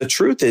The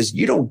truth is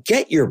you don't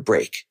get your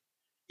break.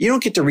 You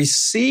don't get to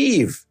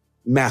receive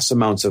mass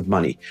amounts of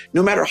money,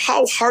 no matter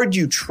how hard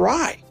you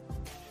try,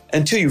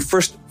 until you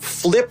first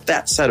flip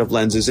that set of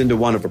lenses into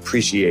one of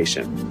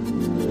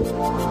appreciation.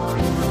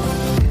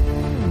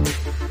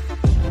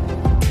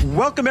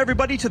 Welcome,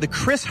 everybody, to the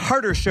Chris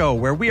Harder Show,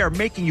 where we are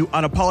making you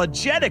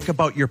unapologetic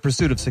about your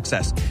pursuit of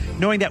success,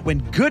 knowing that when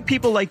good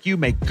people like you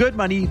make good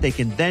money, they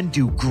can then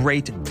do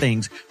great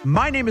things.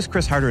 My name is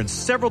Chris Harder, and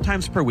several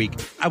times per week,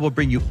 I will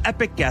bring you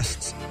epic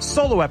guests,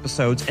 solo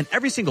episodes, and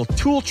every single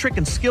tool, trick,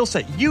 and skill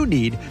set you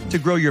need to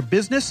grow your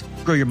business,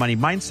 grow your money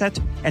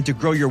mindset, and to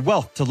grow your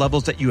wealth to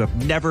levels that you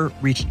have never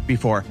reached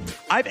before.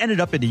 I've ended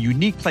up in a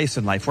unique place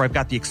in life where I've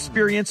got the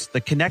experience,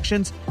 the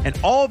connections, and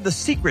all of the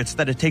secrets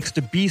that it takes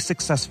to be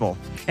successful.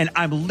 And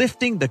I'm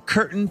lifting the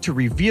curtain to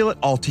reveal it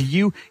all to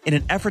you in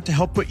an effort to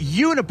help put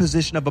you in a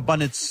position of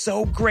abundance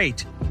so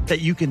great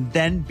that you can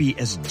then be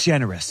as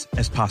generous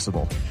as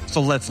possible.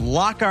 So let's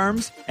lock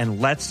arms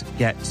and let's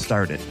get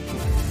started.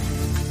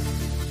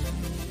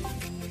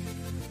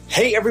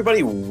 Hey,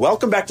 everybody.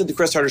 Welcome back to the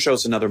Chris Harder Show.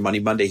 It's another Money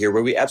Monday here,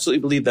 where we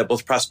absolutely believe that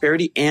both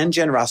prosperity and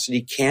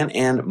generosity can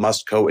and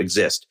must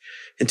coexist.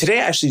 And today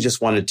I actually just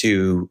wanted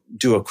to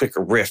do a quick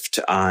riff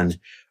on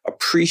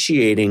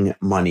appreciating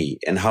money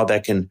and how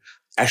that can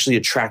actually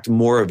attract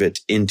more of it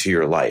into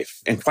your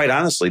life. And quite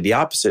honestly, the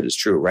opposite is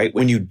true, right?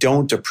 When you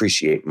don't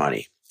appreciate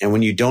money, and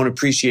when you don't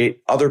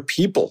appreciate other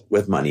people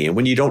with money, and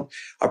when you don't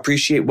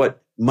appreciate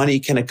what money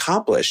can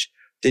accomplish,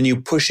 then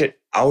you push it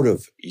out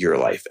of your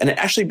life. And it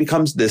actually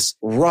becomes this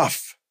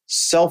rough,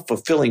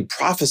 self-fulfilling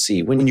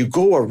prophecy when you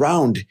go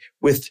around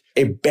with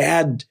a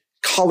bad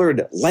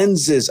colored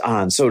lenses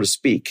on, so to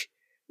speak.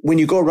 When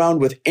you go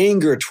around with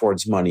anger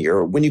towards money,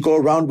 or when you go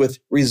around with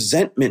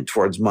resentment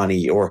towards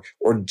money, or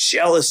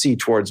jealousy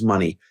towards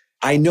money,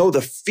 I know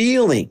the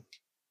feeling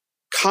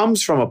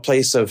comes from a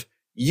place of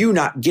you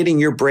not getting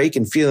your break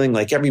and feeling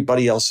like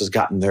everybody else has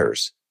gotten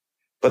theirs.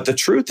 But the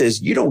truth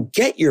is you don't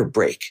get your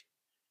break.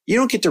 You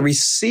don't get to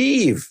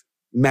receive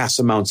mass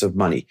amounts of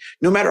money,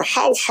 no matter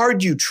how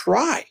hard you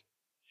try,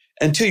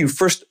 until you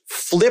first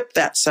flip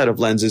that set of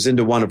lenses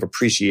into one of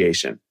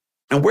appreciation.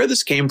 And where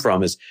this came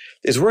from is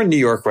we're in New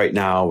York right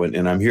now,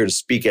 and I'm here to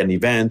speak at an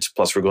event.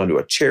 Plus, we're going to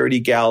a charity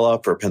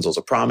gala for Pencils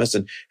of Promise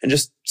and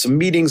just some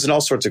meetings and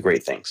all sorts of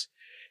great things.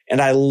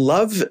 And I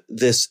love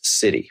this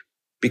city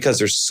because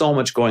there's so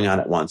much going on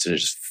at once, and it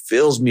just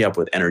fills me up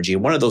with energy.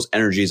 And one of those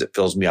energies it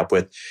fills me up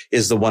with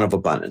is the one of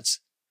abundance,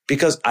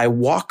 because I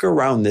walk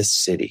around this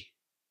city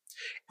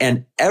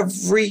and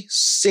every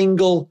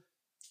single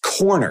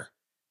corner,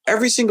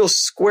 every single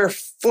square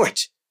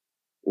foot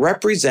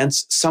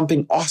represents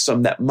something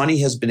awesome that money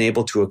has been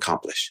able to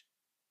accomplish.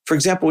 For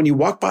example, when you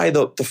walk by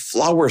the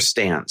flower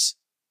stands,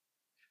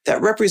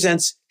 that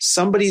represents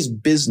somebody's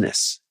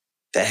business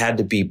that had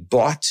to be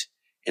bought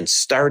and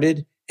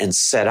started and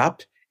set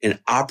up and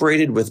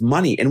operated with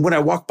money. And when I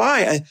walk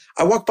by,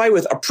 I walk by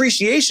with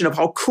appreciation of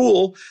how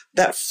cool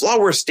that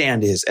flower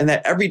stand is, and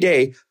that every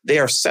day they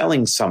are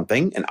selling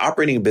something and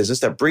operating a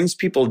business that brings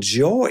people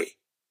joy.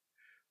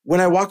 When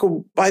I walk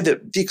by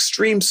the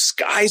extreme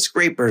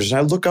skyscrapers and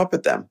I look up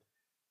at them,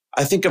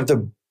 I think of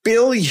the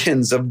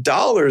billions of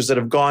dollars that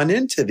have gone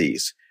into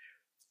these,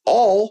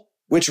 all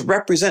which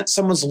represent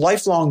someone's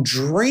lifelong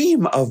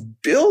dream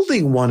of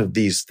building one of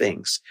these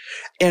things,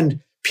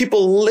 and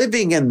people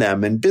living in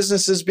them and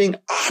businesses being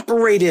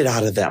operated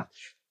out of them.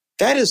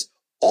 That is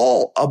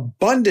all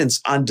abundance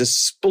on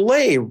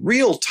display,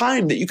 real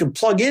time, that you can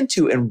plug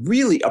into and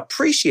really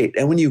appreciate.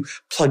 And when you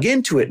plug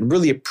into it and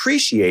really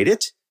appreciate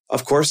it,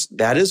 of course,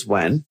 that is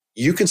when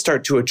you can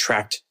start to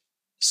attract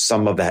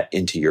some of that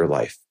into your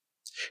life.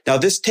 Now,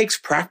 this takes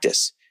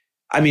practice.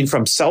 I mean,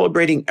 from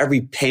celebrating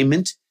every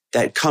payment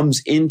that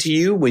comes into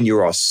you when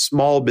you're a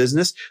small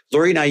business.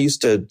 Lori and I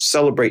used to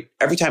celebrate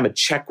every time a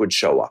check would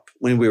show up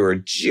when we were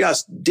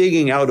just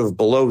digging out of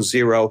below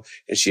zero,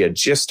 and she had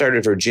just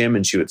started her gym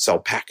and she would sell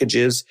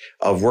packages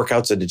of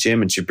workouts at the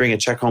gym, and she'd bring a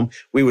check home.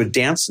 We would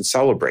dance and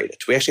celebrate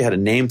it. We actually had a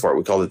name for it.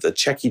 We called it the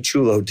Checky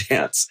Chulo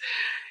dance.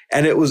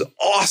 And it was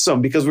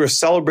awesome because we were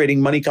celebrating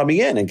money coming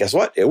in. And guess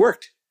what? It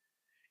worked.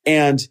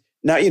 And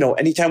now,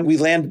 anytime we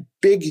land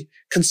big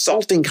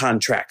consulting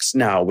contracts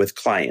now with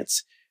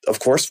clients, of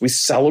course, we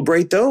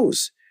celebrate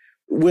those.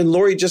 When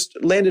Lori just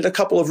landed a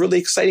couple of really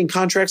exciting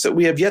contracts that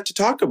we have yet to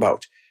talk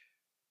about,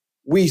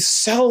 we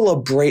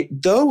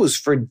celebrate those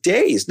for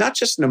days, not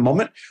just in a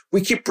moment.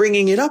 We keep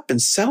bringing it up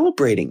and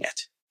celebrating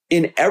it.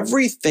 In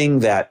everything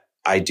that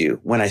I do,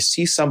 when I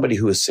see somebody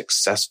who is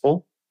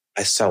successful,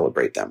 I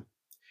celebrate them.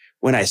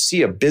 When I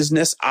see a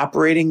business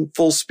operating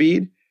full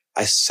speed,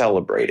 I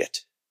celebrate it.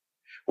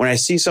 When I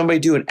see somebody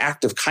do an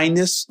act of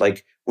kindness,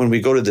 like when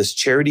we go to this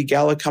charity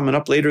gala coming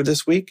up later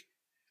this week,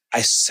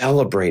 I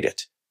celebrate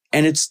it.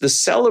 And it's the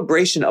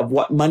celebration of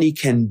what money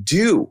can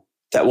do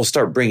that will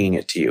start bringing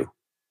it to you.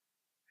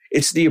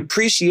 It's the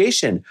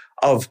appreciation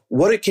of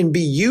what it can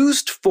be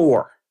used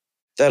for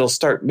that'll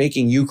start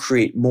making you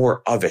create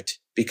more of it,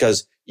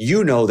 because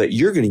you know that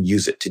you're going to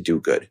use it to do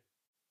good.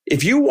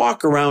 If you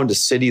walk around a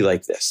city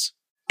like this,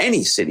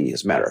 any city,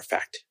 as a matter of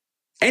fact,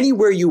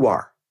 anywhere you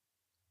are,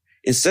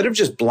 instead of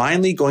just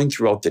blindly going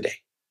throughout the day,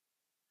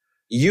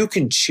 you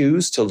can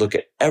choose to look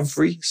at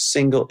every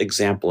single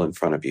example in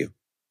front of you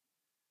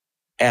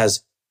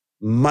as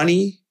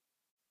money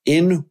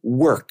in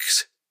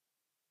works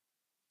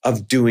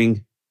of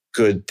doing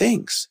good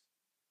things.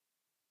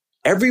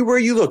 Everywhere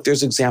you look,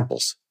 there's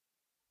examples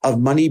of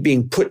money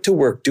being put to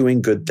work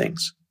doing good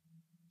things.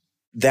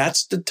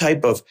 That's the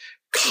type of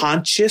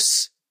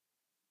conscious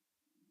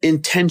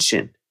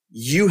intention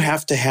you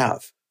have to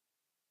have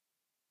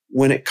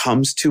when it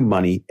comes to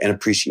money and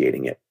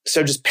appreciating it.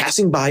 So just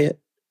passing by it.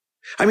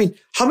 I mean,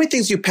 how many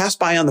things you pass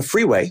by on the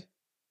freeway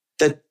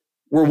that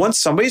were once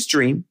somebody's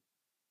dream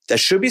that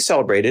should be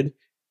celebrated,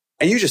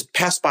 and you just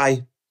pass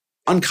by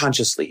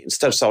unconsciously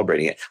instead of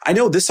celebrating it? I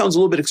know this sounds a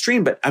little bit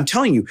extreme, but I'm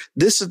telling you,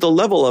 this is the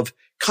level of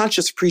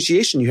conscious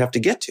appreciation you have to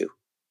get to.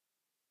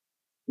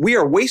 We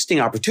are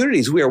wasting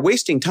opportunities. We are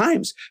wasting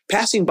times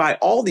passing by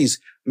all these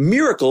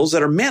miracles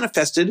that are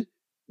manifested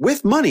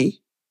with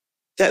money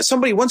that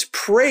somebody once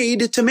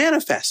prayed to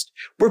manifest.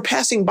 We're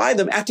passing by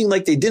them acting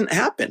like they didn't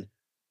happen.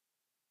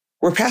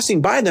 We're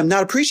passing by them,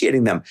 not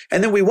appreciating them.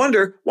 And then we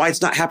wonder why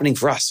it's not happening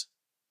for us.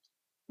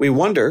 We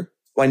wonder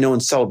why no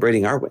one's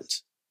celebrating our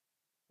wins.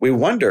 We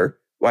wonder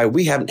why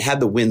we haven't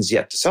had the wins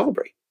yet to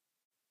celebrate,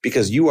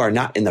 because you are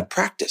not in the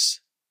practice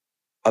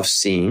of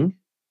seeing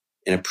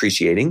and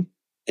appreciating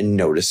and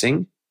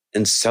noticing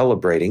and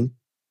celebrating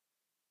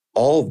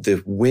all of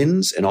the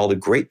wins and all the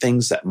great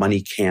things that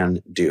money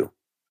can do.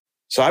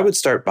 So I would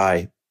start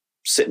by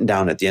sitting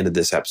down at the end of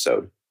this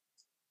episode,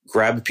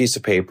 grab a piece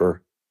of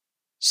paper,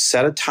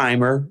 set a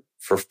timer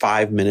for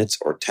 5 minutes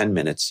or 10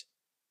 minutes,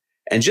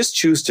 and just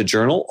choose to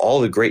journal all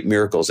the great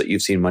miracles that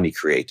you've seen money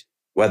create,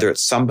 whether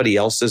it's somebody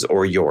else's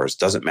or yours,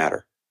 doesn't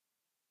matter.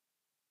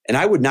 And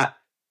I would not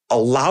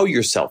allow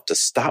yourself to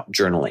stop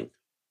journaling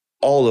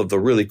all of the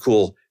really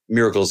cool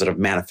miracles that have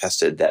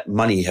manifested that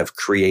money have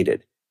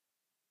created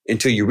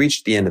until you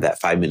reach the end of that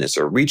 5 minutes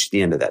or reach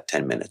the end of that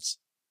 10 minutes.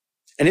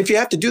 And if you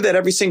have to do that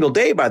every single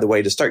day, by the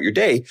way, to start your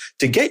day,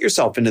 to get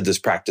yourself into this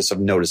practice of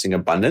noticing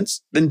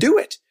abundance, then do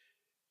it.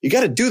 You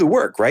got to do the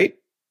work, right?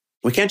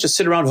 We can't just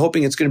sit around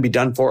hoping it's going to be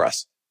done for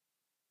us.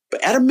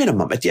 But at a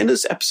minimum, at the end of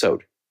this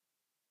episode,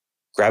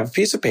 grab a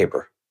piece of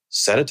paper,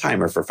 set a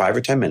timer for 5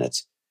 or 10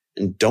 minutes,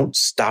 and don't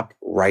stop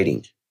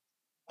writing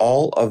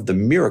all of the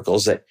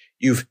miracles that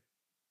you've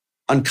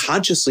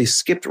unconsciously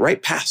skipped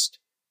right past,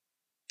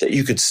 that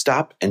you could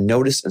stop and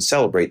notice and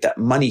celebrate that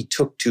money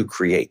took to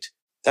create.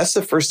 That's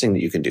the first thing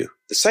that you can do.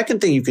 The second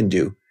thing you can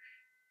do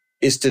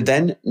is to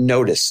then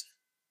notice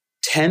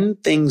 10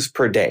 things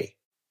per day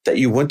that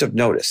you wouldn't have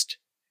noticed,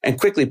 and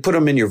quickly put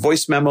them in your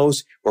voice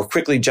memos or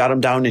quickly jot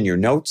them down in your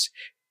notes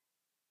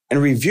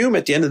and review them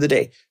at the end of the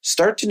day.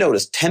 Start to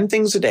notice 10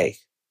 things a day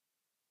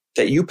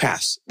that you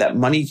pass, that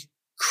money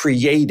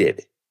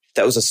created.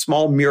 That was a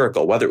small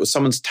miracle, whether it was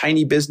someone's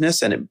tiny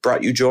business and it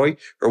brought you joy,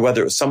 or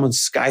whether it was someone's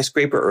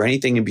skyscraper or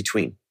anything in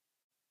between.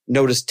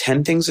 Notice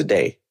 10 things a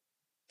day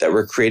that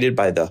were created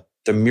by the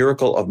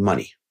miracle of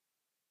money.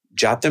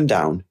 Jot them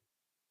down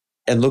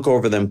and look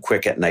over them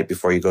quick at night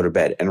before you go to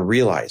bed and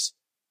realize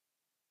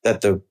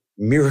that the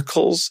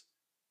miracles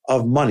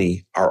of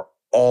money are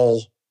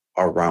all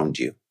around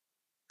you.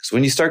 Because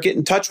when you start getting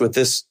in touch with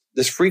this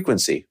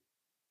frequency,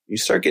 you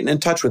start getting in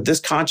touch with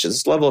this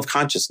level of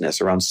consciousness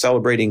around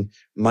celebrating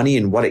money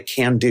and what it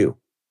can do.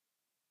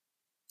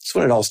 That's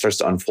when it all starts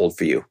to unfold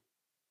for you. And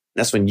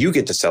that's when you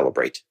get to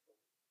celebrate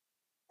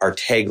our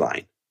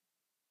tagline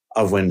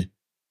of when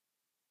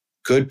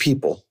good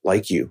people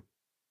like you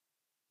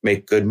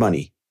make good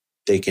money,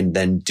 they can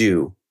then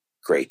do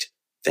great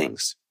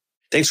things.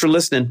 Thanks for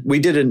listening. We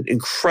did an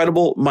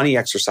incredible money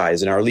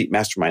exercise in our Elite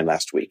Mastermind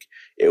last week.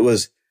 It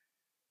was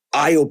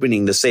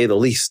eye-opening, to say the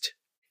least.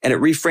 And it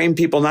reframed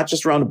people not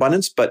just around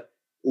abundance, but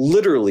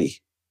literally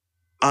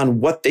on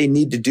what they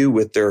need to do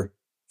with their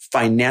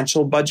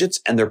financial budgets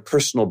and their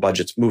personal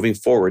budgets moving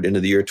forward into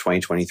the year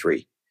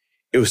 2023.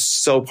 It was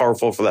so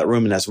powerful for that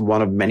room. And that's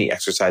one of many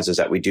exercises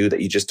that we do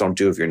that you just don't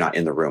do if you're not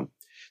in the room.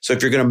 So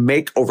if you're going to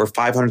make over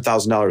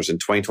 $500,000 in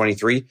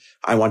 2023,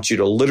 I want you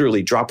to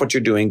literally drop what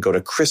you're doing, go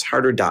to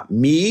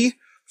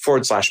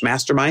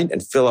chrisharder.me/mastermind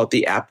and fill out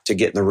the app to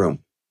get in the room.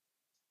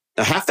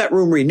 Now, half that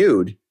room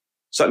renewed.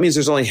 So that means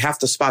there's only half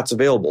the spots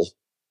available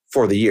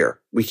for the year.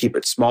 We keep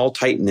it small,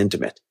 tight, and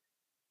intimate.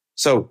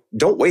 So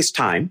don't waste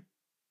time.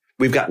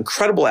 We've got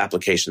incredible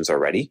applications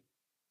already.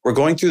 We're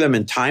going through them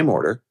in time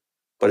order,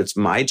 but it's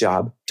my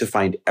job to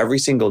find every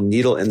single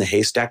needle in the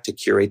haystack to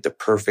curate the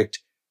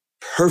perfect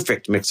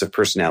mix of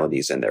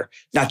personalities in there.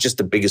 Not just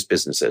the biggest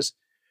businesses,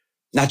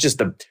 not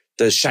just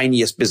the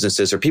shiniest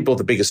businesses or people with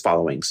the biggest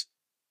followings.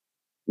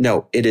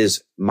 No, it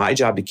is my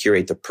job to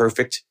curate the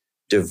perfect,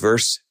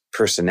 diverse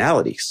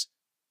personalities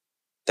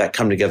that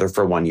come together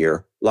for 1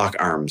 year, lock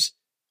arms,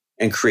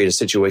 and create a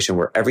situation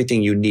where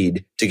everything you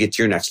need to get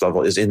to your next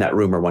level is in that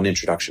room or one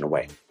introduction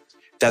away.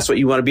 That's what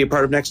you want to be a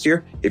part of next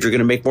year. If you're going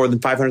to make more than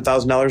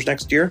 $500,000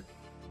 next year,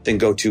 then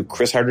go to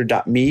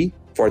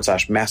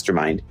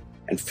chrisharder.me/mastermind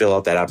and fill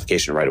out that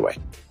application right away.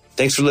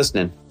 Thanks for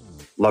listening.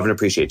 Love and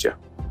appreciate you.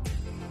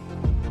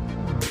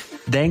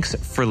 Thanks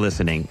for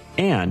listening.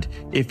 And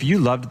if you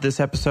loved this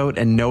episode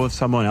and know of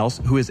someone else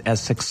who is as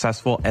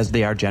successful as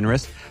they are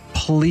generous,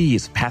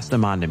 please pass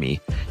them on to me.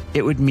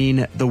 It would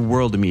mean the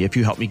world to me if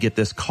you help me get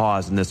this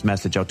cause and this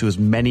message out to as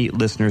many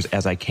listeners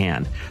as I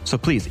can. So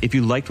please, if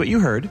you liked what you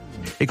heard,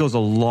 it goes a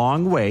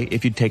long way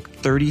if you take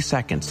 30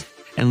 seconds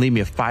and leave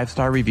me a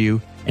 5-star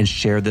review and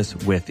share this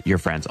with your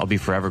friends. I'll be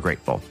forever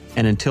grateful.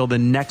 And until the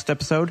next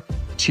episode,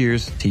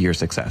 cheers to your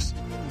success.